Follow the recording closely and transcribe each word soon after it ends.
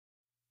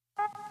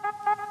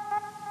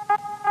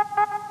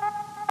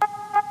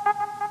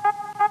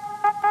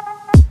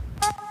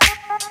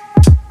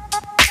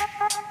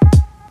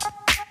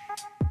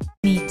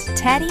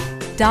teddy,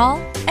 doll,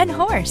 and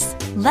horse.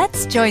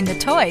 Let's join the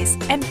toys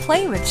and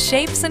play with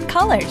shapes and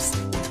colors.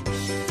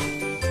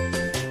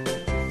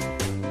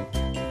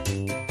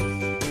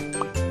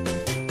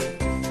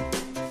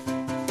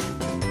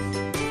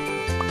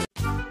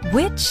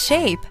 Which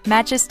shape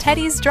matches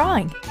Teddy's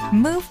drawing?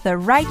 Move the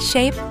right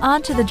shape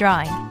onto the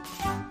drawing.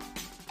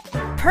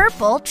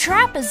 Purple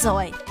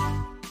trapezoid.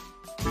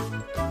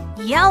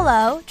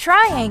 Yellow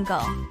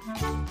triangle.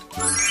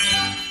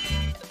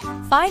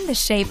 Find the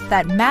shape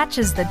that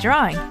matches the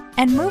drawing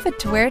and move it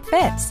to where it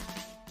fits.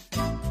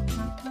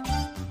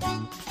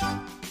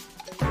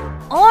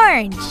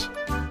 Orange.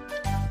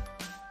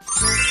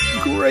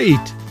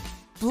 Great!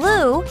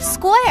 Blue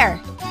square.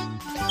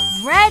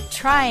 Red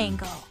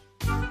triangle.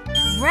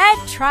 Red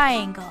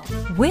triangle.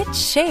 Which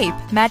shape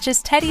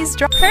matches Teddy's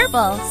drawing?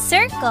 Purple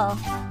circle.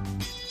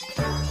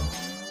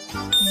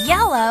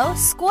 Yellow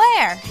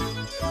square.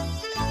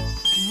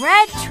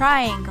 Red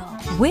triangle.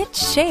 Which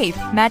shape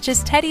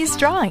matches Teddy's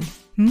drawing?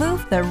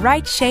 Move the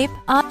right shape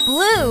on.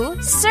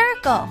 Blue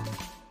circle.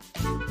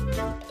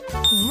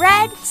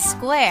 Red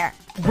square.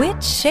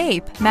 Which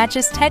shape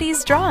matches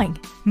Teddy's drawing?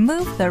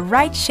 Move the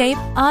right shape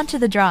onto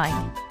the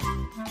drawing.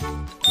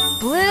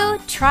 Blue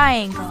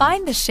triangle.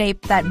 Find the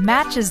shape that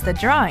matches the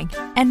drawing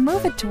and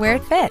move it to where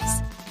it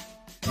fits.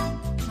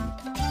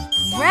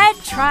 Red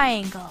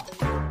triangle.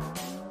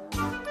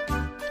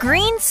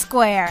 Green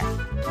square.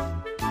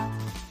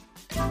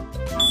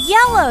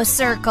 Yellow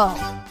circle.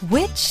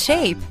 Which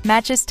shape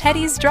matches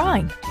Teddy's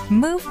drawing?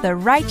 Move the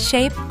right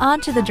shape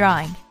onto the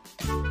drawing.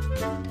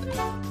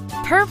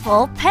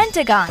 Purple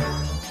pentagon.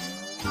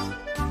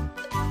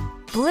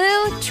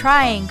 Blue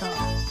triangle.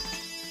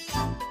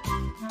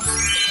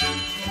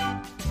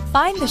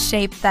 Find the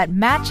shape that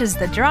matches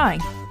the drawing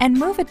and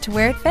move it to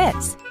where it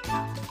fits.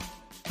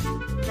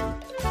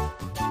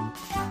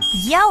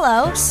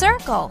 Yellow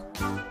circle.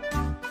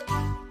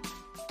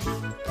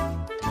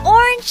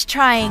 Orange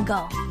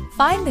triangle.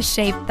 Find the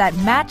shape that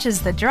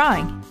matches the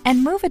drawing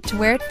and move it to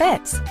where it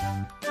fits.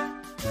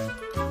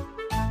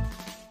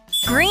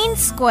 Green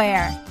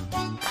square.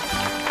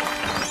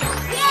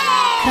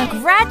 Yay!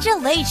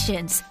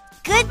 Congratulations!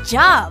 Good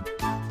job!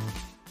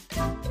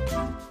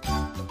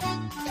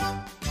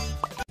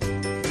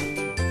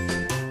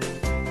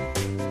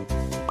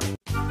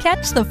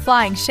 Catch the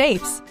flying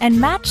shapes and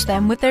match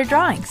them with their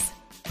drawings.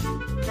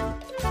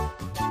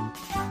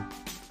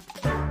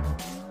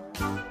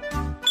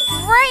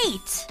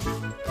 Great!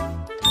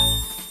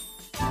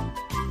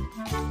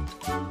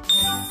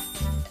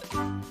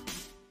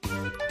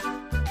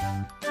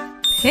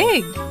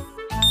 Pig.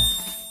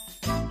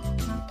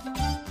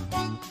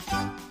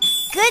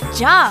 Good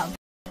job!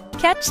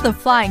 Catch the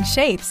flying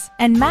shapes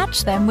and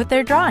match them with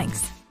their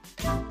drawings.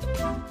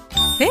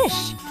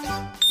 Fish.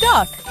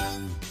 Duck.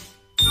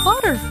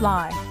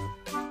 Butterfly.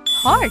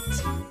 Heart.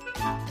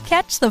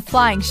 Catch the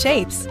flying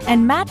shapes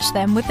and match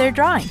them with their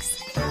drawings.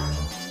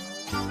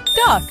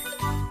 Duck.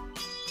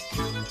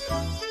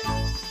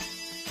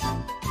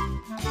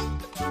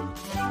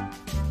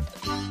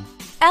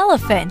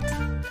 Elephant.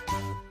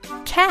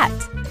 Cat.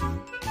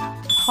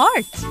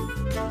 Heart.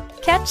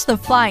 Catch the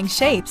flying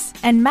shapes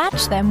and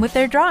match them with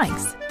their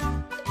drawings.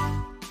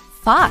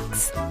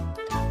 Fox.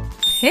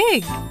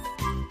 Pig.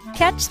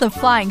 Catch the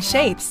flying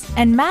shapes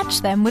and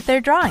match them with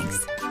their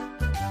drawings.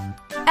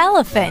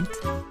 Elephant.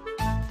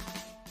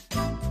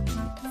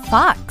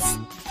 Fox.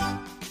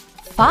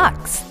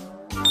 Fox.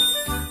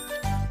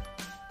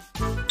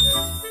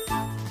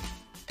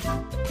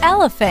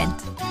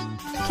 Elephant.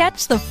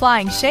 Catch the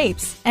flying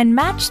shapes and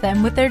match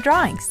them with their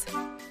drawings.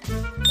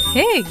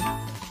 Pig.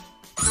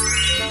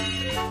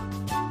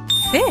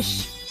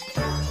 Fish.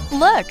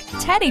 Look,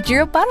 Teddy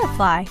drew a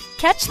butterfly.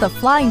 Catch the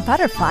flying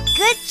butterfly.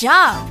 Good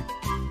job!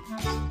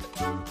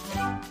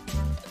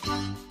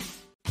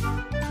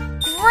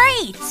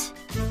 Great!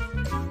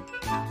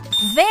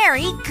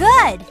 Very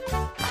good!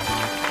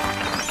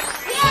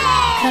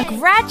 Yay!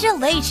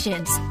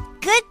 Congratulations!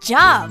 Good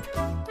job!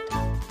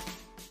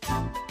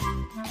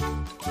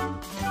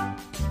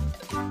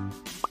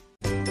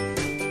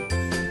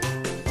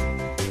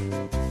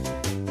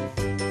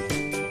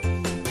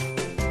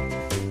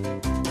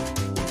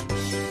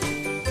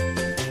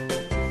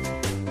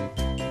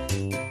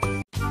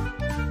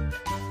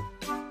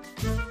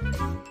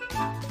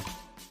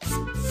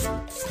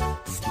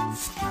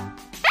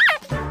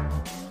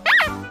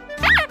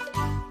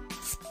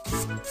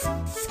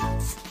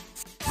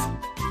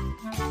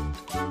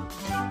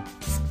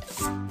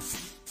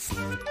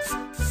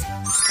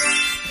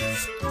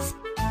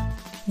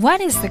 What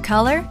is the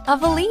color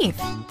of a leaf?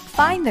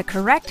 Find the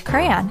correct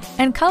crayon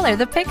and color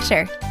the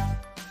picture.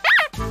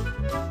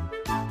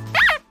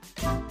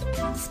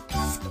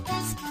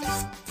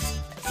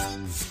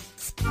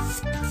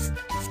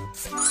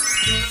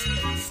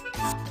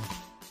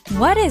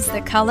 What is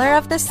the color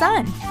of the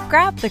sun?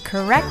 Grab the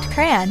correct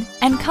crayon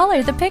and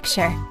color the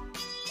picture.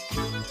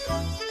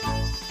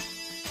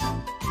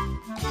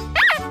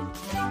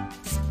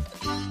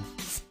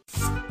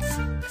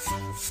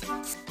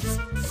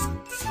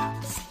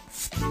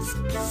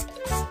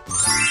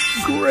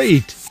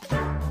 Great!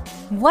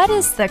 What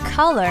is the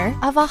color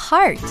of a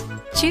heart?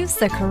 Choose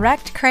the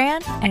correct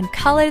crayon and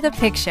color the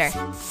picture.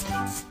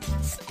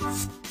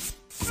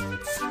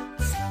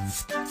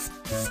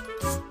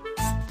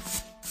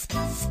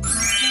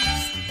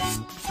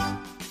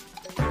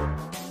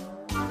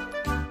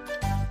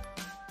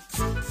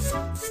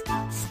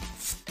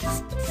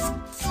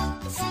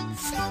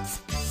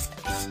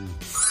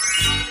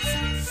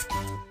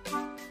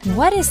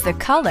 What is the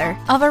color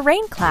of a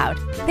rain cloud?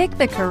 Pick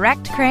the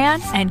correct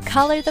crayon and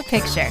color the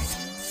picture.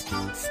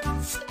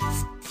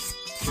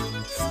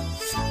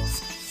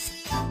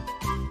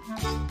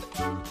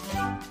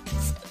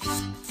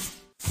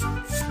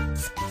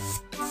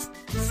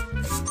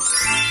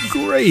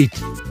 Great!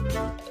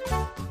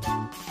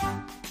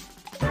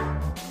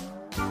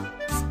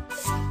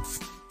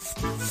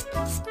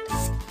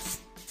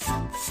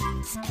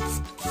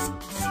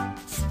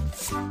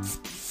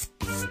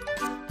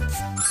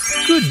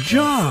 Good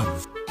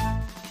job!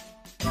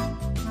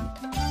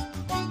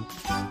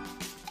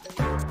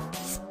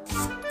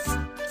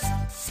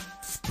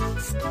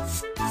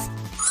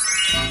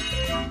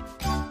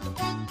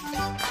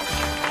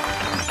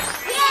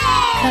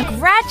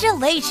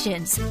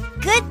 Congratulations!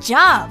 Good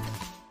job!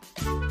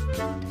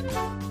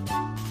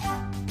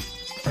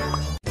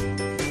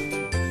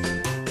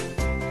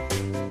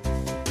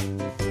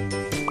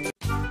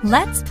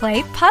 Let's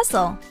play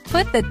puzzle.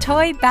 Put the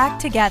toy back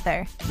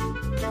together.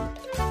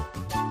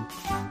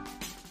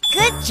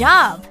 Good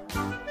job!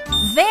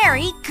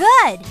 Very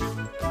good!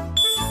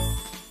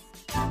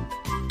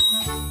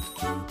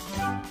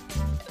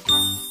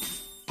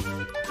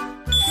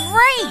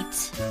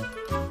 Great!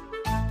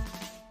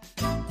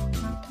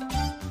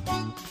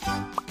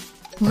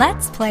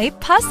 Let's play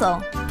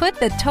puzzle. Put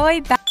the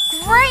toy back.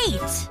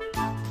 Great!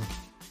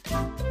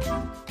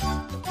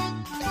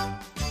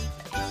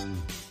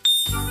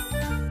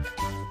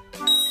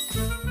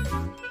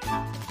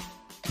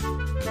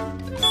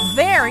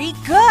 Very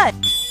good!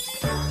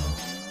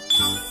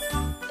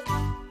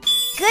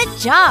 Good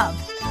job!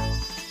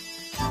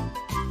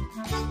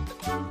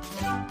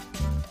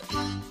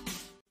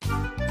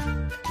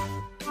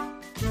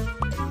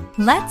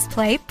 Let's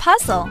play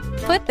puzzle.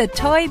 Put the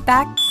toy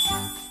back.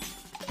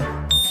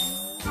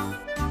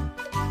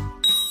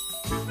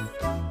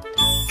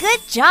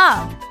 Good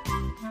job!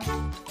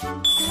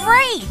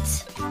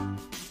 Great!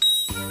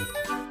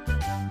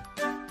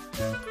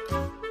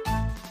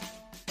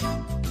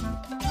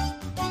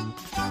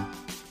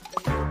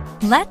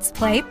 Let's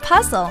play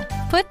puzzle.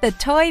 Put the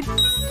toy.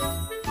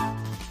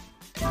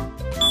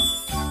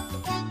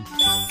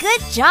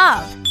 Good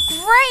job!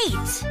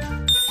 Great!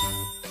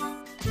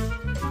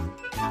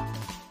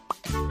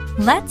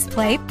 Let's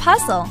play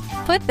puzzle.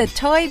 Put the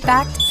toy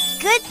back.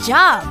 Good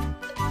job!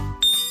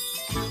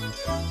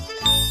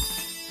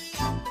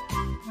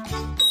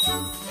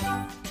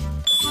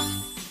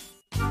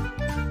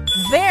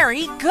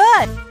 Very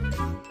good!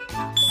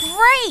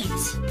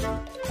 Great!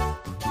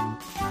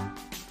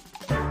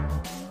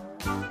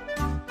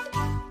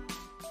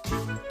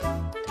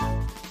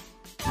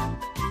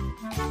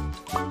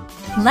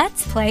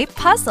 Let's play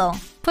puzzle.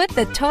 Put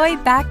the toy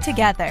back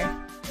together.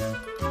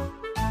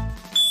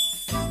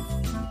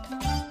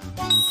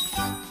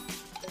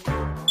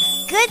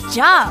 Good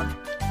job!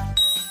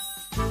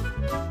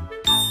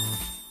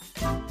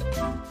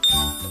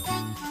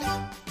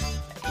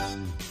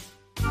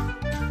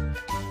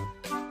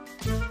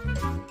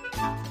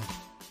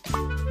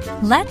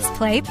 Let's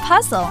play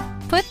puzzle.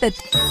 Put the.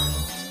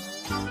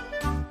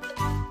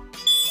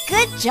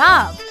 Good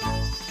job!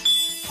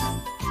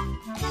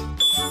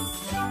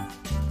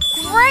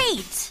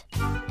 Great!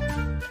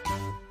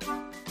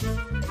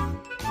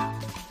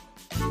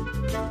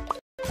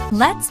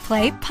 Let's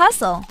play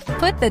puzzle.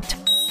 Put the.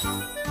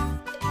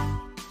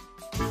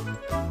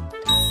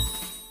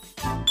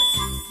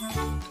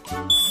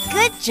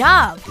 Good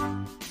job!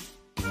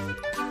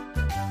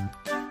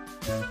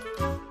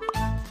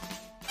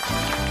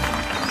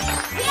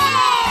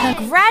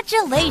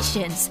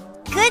 Congratulations!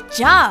 Good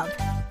job!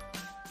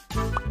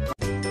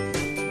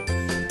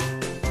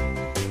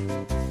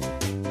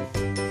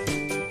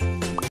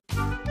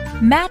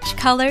 Match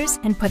colors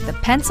and put the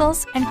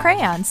pencils and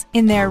crayons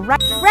in their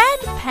right. Red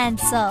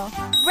pencil,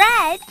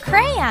 red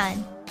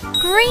crayon.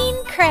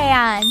 Green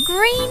crayon,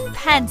 green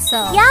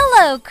pencil.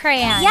 Yellow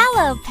crayon,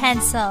 yellow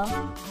pencil.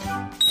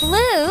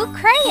 Blue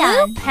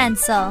crayon, blue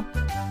pencil.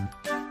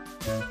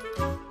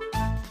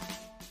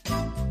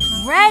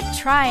 Red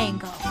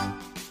triangle,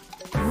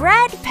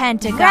 red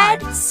pentagon,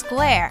 red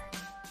square.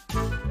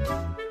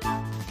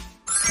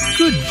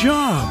 Good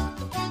job!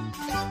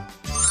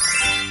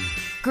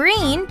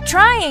 Green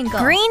triangle,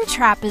 green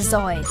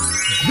trapezoid.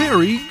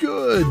 Very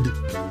good!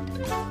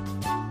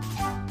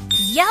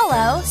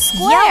 Yellow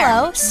square,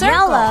 yellow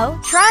circle, yellow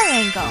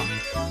triangle.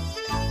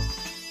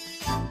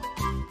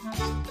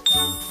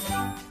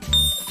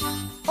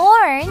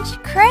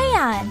 Orange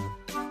crayon,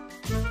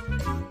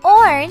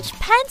 orange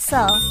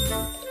pencil.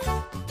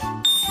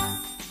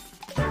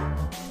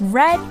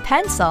 Red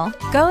pencil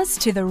goes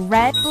to the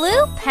red.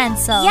 Blue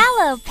pencil,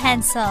 yellow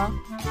pencil,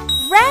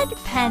 red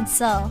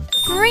pencil,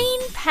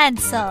 green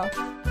pencil.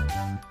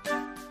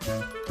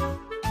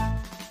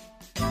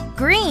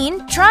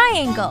 Green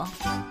triangle.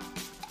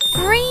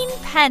 Green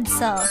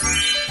pencil.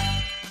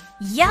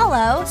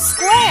 Yellow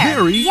square.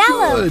 Very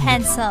Yellow good.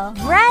 pencil.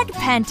 Red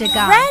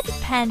pentagon. Red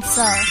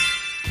pencil.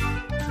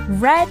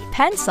 Red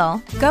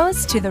pencil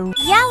goes to the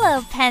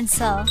Yellow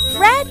pencil.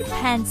 Red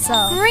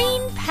pencil.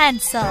 Green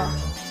pencil.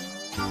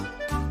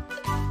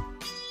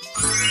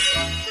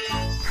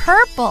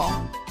 Purple.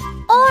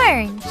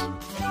 Orange.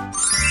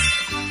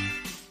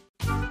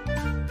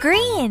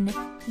 Green.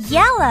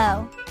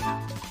 Yellow.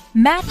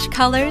 match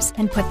colors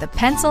and put the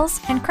pencils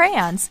and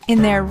crayons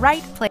in their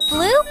right place.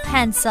 Blue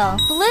pencil.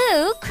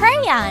 Blue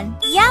crayon.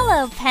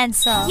 Yellow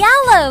pencil.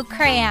 Yellow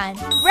crayon.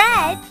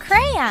 Red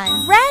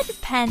crayon. Red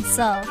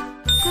pencil.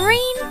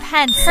 Green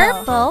pencil.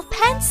 Purple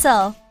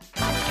pencil.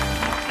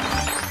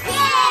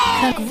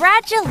 Yay!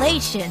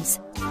 Congratulations!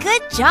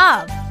 Good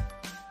job!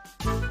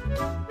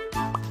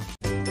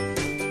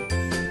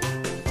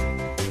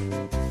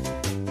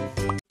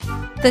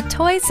 The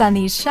toys on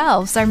these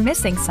shelves are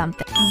missing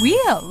something.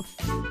 Wheel.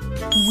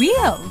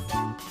 Wheel.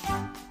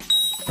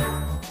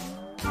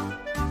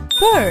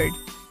 Bird.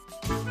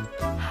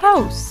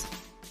 House.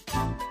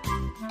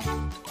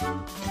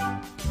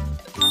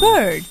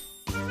 Bird.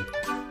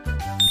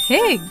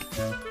 Pig.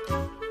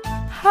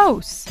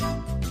 House.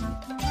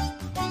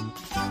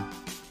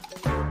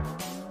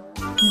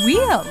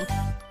 Wheel.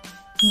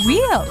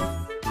 Wheel.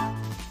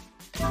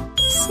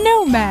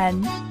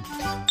 Snowman.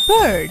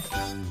 Bird.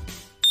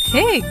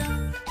 Pig.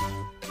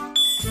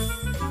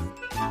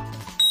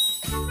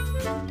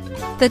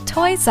 The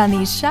toys on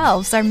these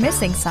shelves are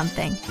missing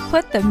something.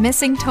 Put the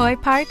missing toy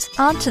parts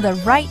onto the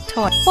right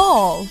toy.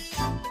 Ball.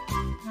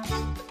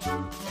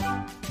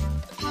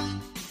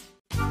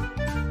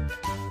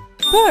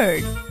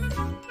 Bird.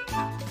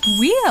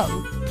 Wheel.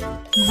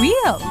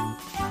 Wheel.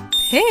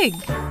 Pig.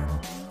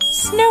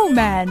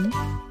 Snowman.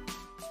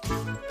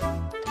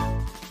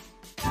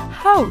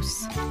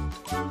 House.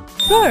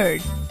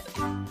 Bird.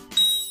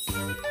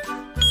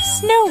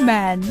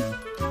 Snowman.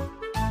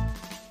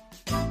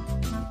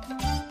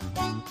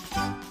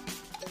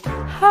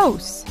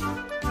 House.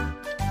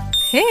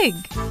 Pig.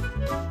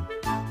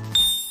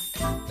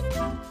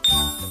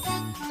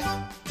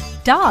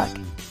 Dog.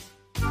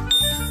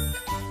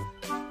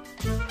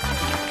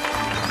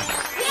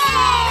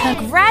 Yay!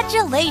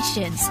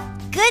 Congratulations!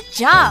 Good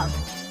job!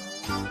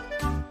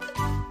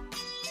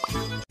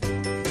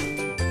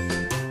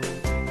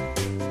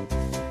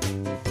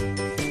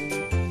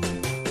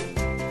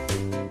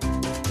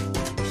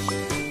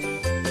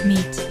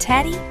 Meet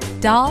Teddy,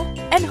 Doll,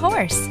 and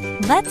Horse.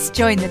 Let's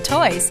join the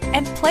toys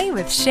and play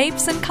with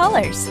shapes and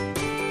colors.